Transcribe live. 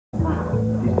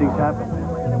These things happen.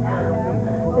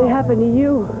 They happen to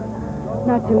you,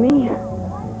 not to me.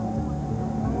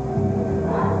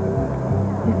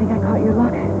 You think I caught your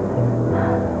luck?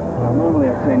 Well, normally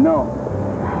I'd say no.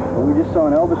 But we just saw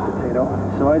an Elvis potato,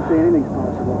 so I'd say anything's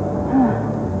possible.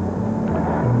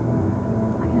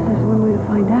 I guess there's one way to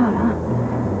find out, huh?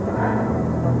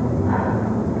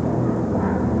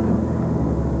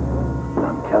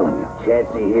 I'm telling you,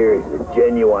 Chancey here is a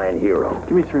genuine hero.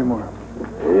 Give me 3 more.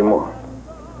 3 more.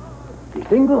 He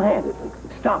single-handedly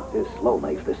stopped this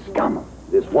lowlife, this scum,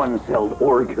 this one-celled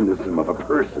organism of a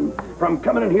person from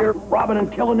coming in here, robbing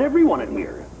and killing everyone in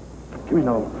here. Give me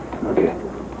another one. Okay.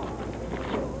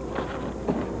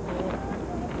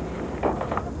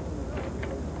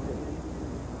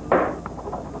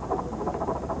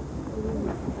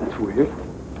 That's weird.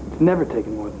 It's never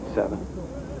taken more than 7.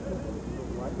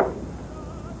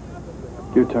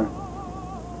 Your turn.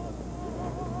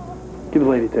 Give the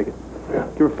lady a ticket. Yeah.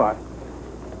 Give her 5.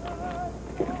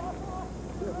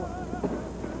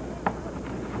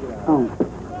 Oh.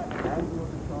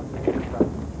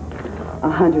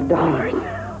 $100.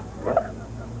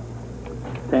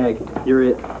 Tag, you're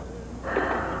it.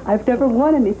 I've never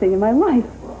won anything in my life.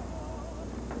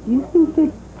 Do you think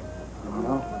that... I don't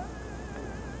know.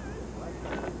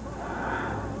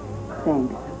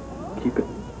 Thanks. Keep it.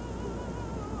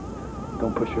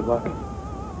 Don't push your luck.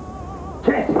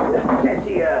 Chancey,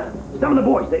 some of the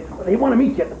boys, they want to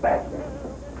meet you at the back.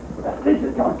 This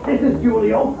is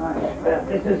Julio.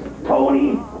 This is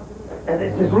Tony. And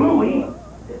this is Louie.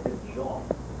 This is Sean.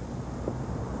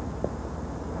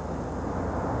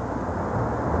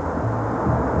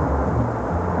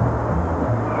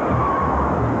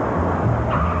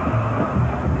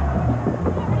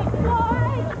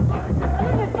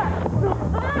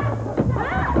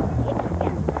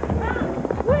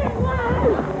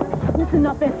 Listen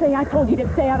up, S.A. I told you to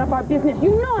stay out of our business.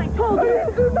 You know I told you.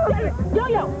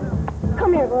 Yo-Yo,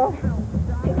 come here, girl.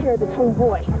 Take care of this little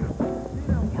boy.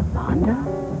 Yolanda?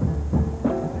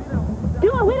 Do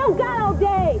it. We don't got all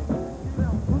day.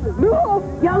 No.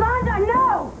 Yolanda,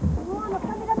 no.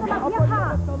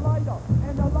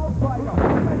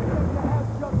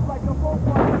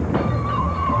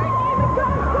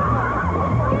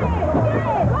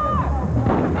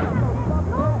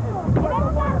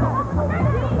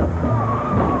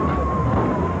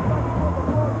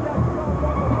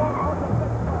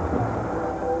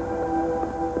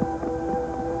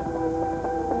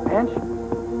 Bench?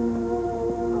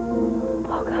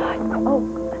 Oh, God. Oh.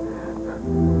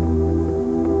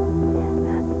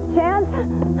 Chance?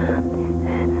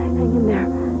 Hang in there.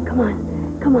 Come on.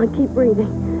 Come on, keep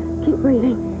breathing. Keep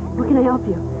breathing. Where can I help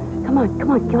you? Come on,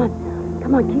 come on, come on.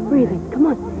 Come on, keep breathing. Come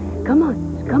on. Come on.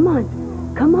 Come on.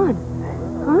 Come on.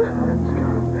 Huh?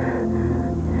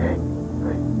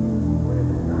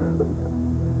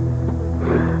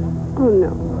 Oh,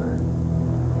 no.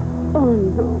 Oh,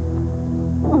 no.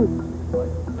 Oh.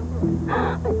 I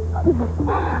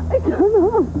don't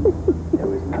know. There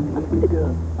was nothing you could do.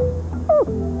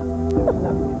 There was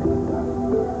nothing you could have done.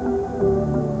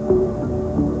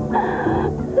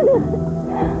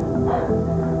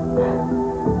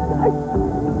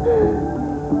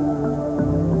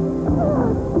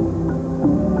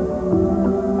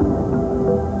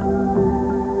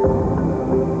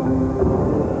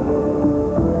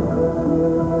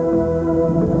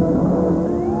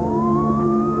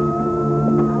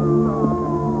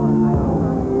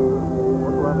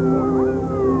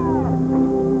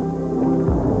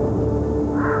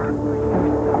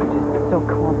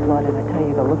 Cold-blooded, I tell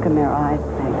you, the look in their eyes,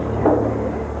 thanks.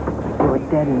 They were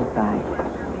dead inside.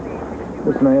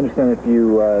 Listen, I understand if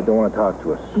you don't want to talk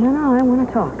to us. No, I want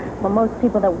to talk. Well, most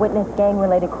people that witness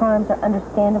gang-related crimes are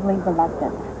understandably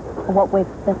reluctant. What with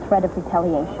the threat of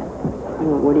retaliation.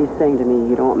 What are you saying to me?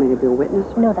 You don't want me to be a witness?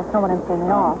 No, that's not what I'm saying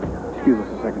at all. Excuse us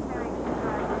a second.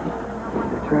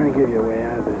 They're trying to give you a way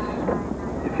out of this.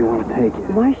 If you want to take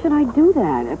it. Why should I do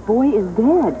that? A boy is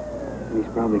dead. And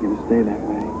he's probably going to stay that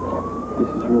way. This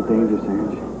is real dangerous,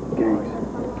 Ange. Gangs.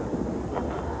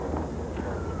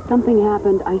 Something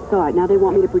happened. I saw it. Now they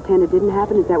want me to pretend it didn't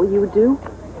happen. Is that what you would do?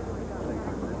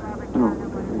 No.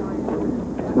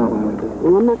 It's not what I would do.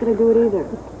 Well, I'm not going to do it either.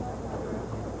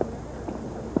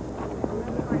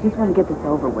 I just want to get this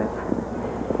over with.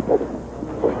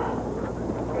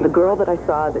 The girl that I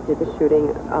saw that did the shooting,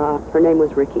 her name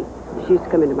was Ricky. She used to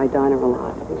come into my diner a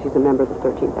lot. She's a member of the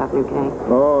 13th Avenue gang.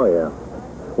 Oh, yeah.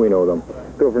 We know them.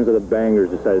 Girlfriends of the Bangers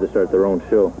decided to start their own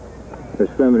show. There's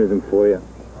feminism for you.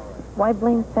 Why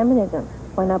blame feminism?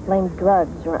 Why not blame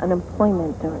drugs or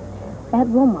unemployment or bad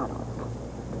role models?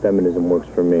 Feminism works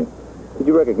for me. Did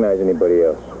you recognize anybody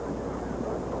else?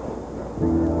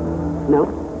 No?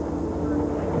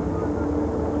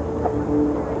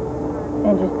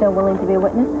 And you're still willing to be a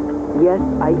witness? Yes,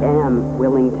 I am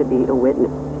willing to be a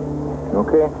witness.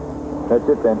 Okay. That's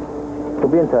it then. We'll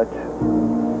be in touch.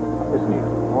 Listen here. I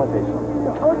want to tell you something.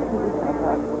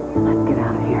 Let's get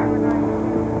out of here.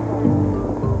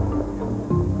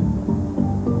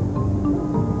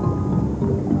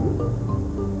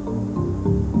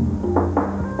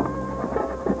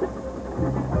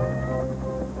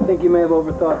 I think you may have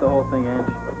overthought the whole thing, Ange.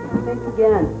 Think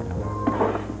again.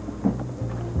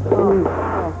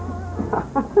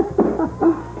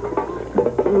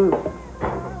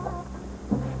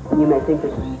 You may think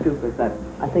this is stupid, but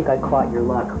I think I caught your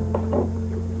luck.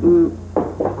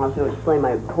 I'll to explain,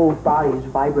 my whole body is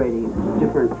vibrating at a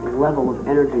different level of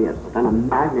energy. It's on a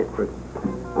magnet for...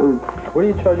 What do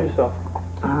you charge yourself?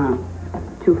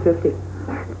 $250.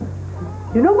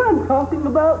 You know what I'm talking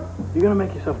about? You're gonna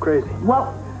make yourself crazy.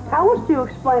 Well, how else do you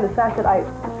explain the fact that I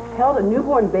held a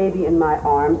newborn baby in my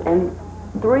arms and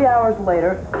 3 hours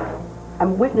later,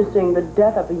 I'm witnessing the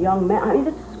death of a young man? I mean,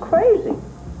 this is crazy.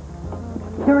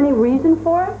 Is there any reason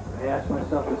for it? I ask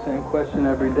myself the same question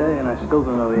every day, and I still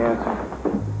don't know the answer.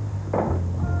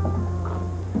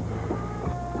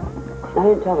 I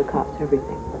didn't tell the cops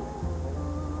everything.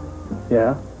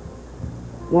 Yeah?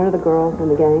 One of the girls in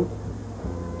the gang,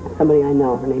 somebody I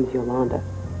know, her name's Yolanda.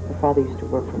 Her father used to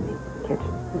work for me in the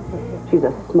kitchen. She's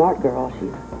a smart girl.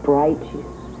 She's bright. She's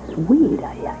sweet.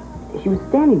 She was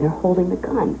standing there holding the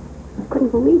gun. I couldn't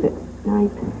believe it. And I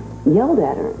yelled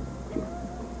at her.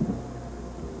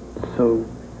 So,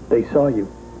 they saw you.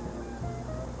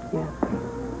 Yeah.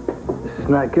 This is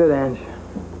not good, Ange.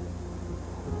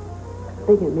 I'm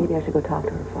thinking maybe I should go talk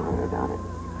to her father about it.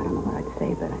 I don't know what I'd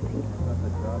say, but I think...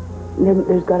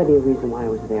 There's got to be a reason why I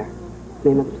was there.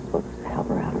 Maybe I'm supposed to help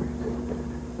her out or something.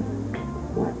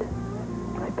 What?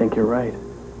 I think you're right.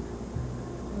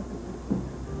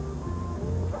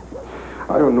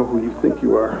 I don't know who you think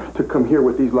you are to come here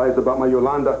with these lies about my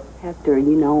Yolanda. Hector,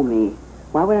 you know me.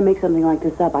 Why would I make something like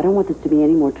this up? I don't want this to be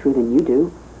any more true than you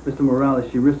do. Mr.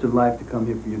 Morales, she risked her life to come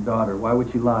here for your daughter. Why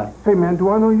would she lie? Hey, man, do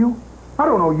I know you? I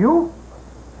don't know you.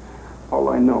 All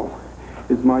I know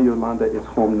is my Yolanda is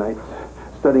home nights,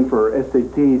 studying for her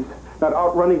SATs, not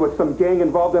out running with some gang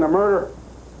involved in a murder.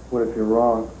 What if you're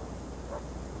wrong?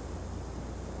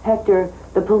 Hector,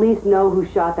 the police know who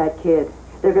shot that kid.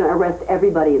 They're going to arrest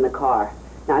everybody in the car.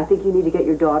 Now, I think you need to get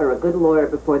your daughter a good lawyer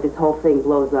before this whole thing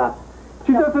blows up.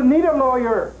 She doesn't need a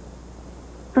lawyer.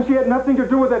 Because she had nothing to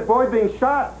do with that boy being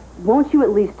shot. Won't you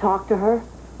at least talk to her?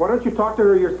 Why don't you talk to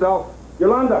her yourself?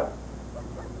 Yolanda.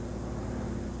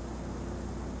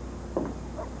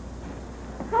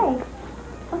 Hi.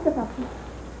 What's up, Puppy?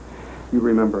 You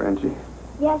remember Angie?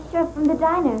 Yeah, sure, from the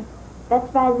diner.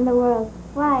 Best fries in the world.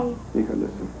 Why? Mija,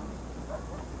 listen.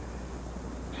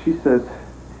 She says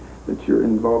that you're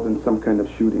involved in some kind of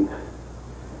shooting.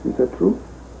 Is that true?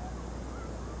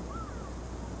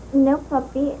 No,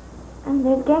 Puppy.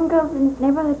 There's gang girls in this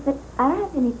neighborhood, but I don't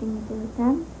have anything to do with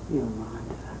them.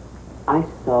 Yolanda, I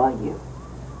saw you.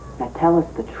 Now tell us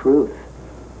the truth.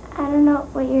 I don't know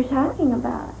what you're talking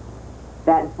about.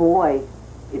 That boy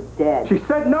is dead. She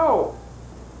said no!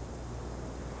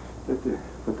 Vete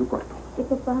a tu cuarto. Sí,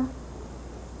 Papa.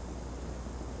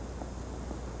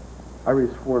 I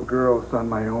raised 4 girls on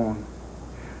my own.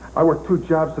 I work 2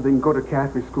 jobs so they can go to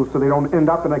Catholic school so they don't end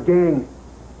up in a gang.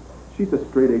 She's a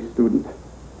straight-A student.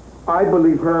 I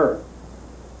believe her.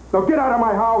 Now get out of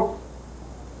my house!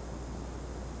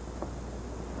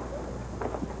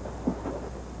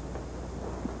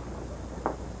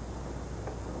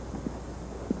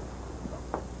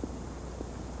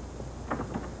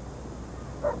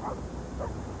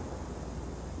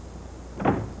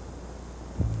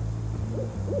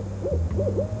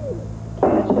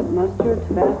 Ketchup, mustard,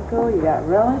 Tabasco, you got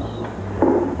relish.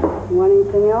 You want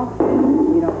anything else?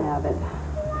 You don't have it.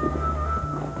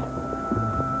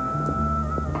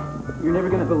 You're never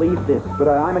going to believe this, but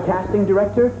I'm a casting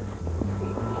director.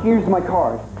 Here's my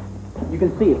card. You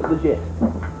can see it's legit.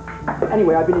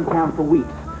 Anyway, I've been in town for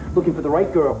weeks, looking for the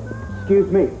right girl,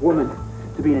 excuse me, woman,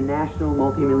 to be in a national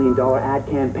multi-million-dollar ad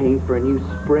campaign for a new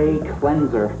spray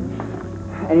cleanser.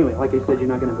 Anyway, like I said, you're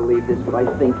not going to believe this, but I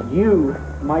think you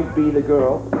might be the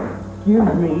girl,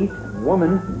 excuse me,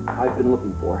 woman, I've been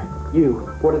looking for. You,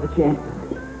 what are the chances?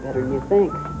 Better than you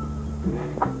think.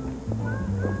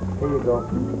 There you go.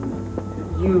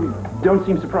 You don't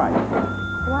seem surprised.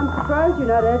 Well, I'm surprised you're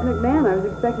not Ed McMahon. I was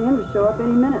expecting him to show up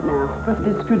any minute now. But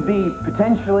this could be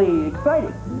potentially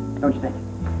exciting, don't you think?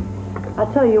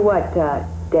 I'll tell you what,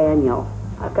 Daniel.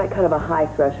 I've got kind of a high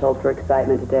threshold for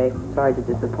excitement today. Sorry to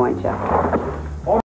disappoint you.